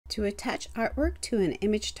To attach artwork to an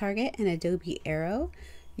image target in Adobe Aero,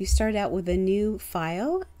 you start out with a new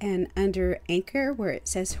file, and under Anchor where it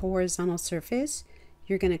says horizontal surface,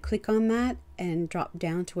 you're going to click on that and drop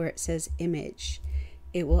down to where it says image.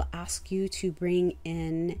 It will ask you to bring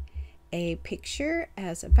in a picture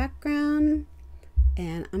as a background,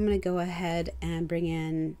 and I'm going to go ahead and bring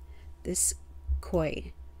in this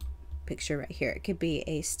koi picture right here. It could be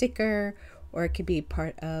a sticker or it could be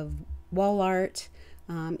part of wall art.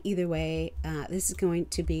 Either way, this is going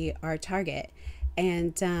to be our target.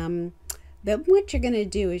 And then what you're going to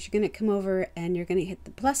do is you're going to come over and you're going to hit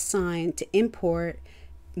the plus sign to import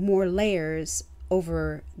more layers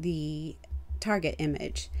over the target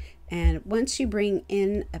image. And once you bring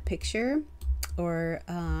in a picture, or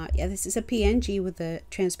this is a PNG with a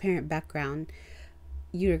transparent background,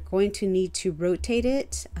 you're going to need to rotate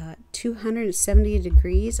it 270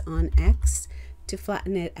 degrees on X to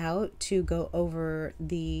flatten it out to go over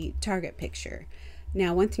the target picture.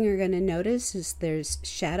 Now, one thing you're going to notice is there's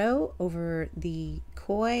shadow over the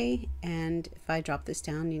koi, and if I drop this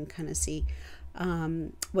down, you can kind of see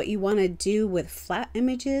what you want to do with flat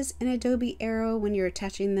images in Adobe Aero when you're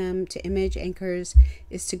attaching them to image anchors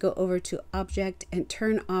is to go over to Object and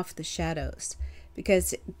turn off the shadows,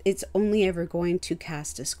 because it's only ever going to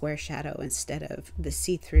cast a square shadow instead of the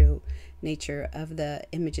see-through nature of the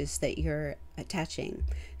images that you're attaching.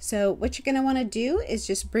 So what you're going to want to do is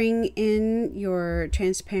just bring in your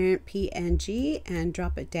transparent PNG and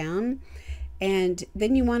drop it down, and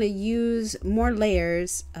then you want to use more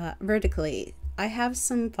layers vertically. I have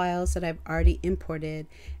some files that I've already imported,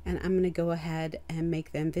 and I'm going to go ahead and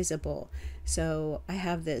make them visible. So I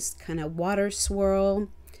have this kind of water swirl,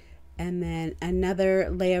 and then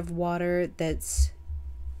another layer of water that's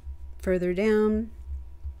further down.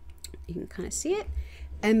 You can kind of see it.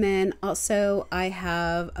 And then also I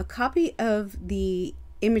have a copy of the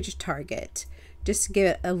image target just to give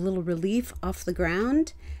it a little relief off the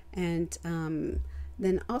ground. And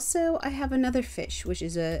then also I have another fish, which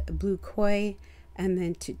is a blue koi. And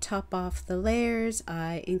then to top off the layers,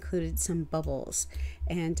 I included some bubbles,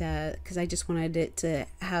 and because I just wanted it to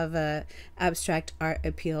have a abstract art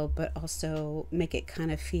appeal, but also make it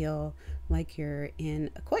kind of feel like you're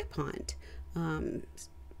in a koi pond.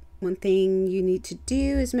 One thing you need to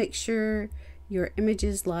do is make sure your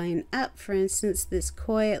images line up. For instance, this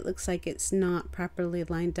koi, it looks like it's not properly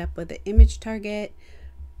lined up with the image target.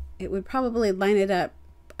 It would probably line it up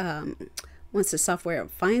once the software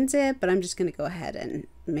finds it, but I'm just going to go ahead and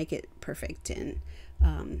make it perfect in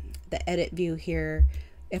the edit view here.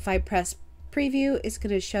 If I press preview, it's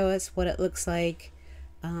going to show us what it looks like.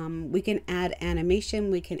 We can add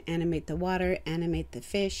animation, we can animate the water, animate the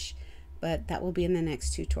fish, but that will be in the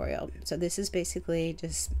next tutorial. So this is basically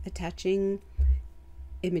just attaching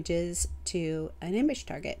images to an image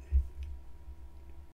target.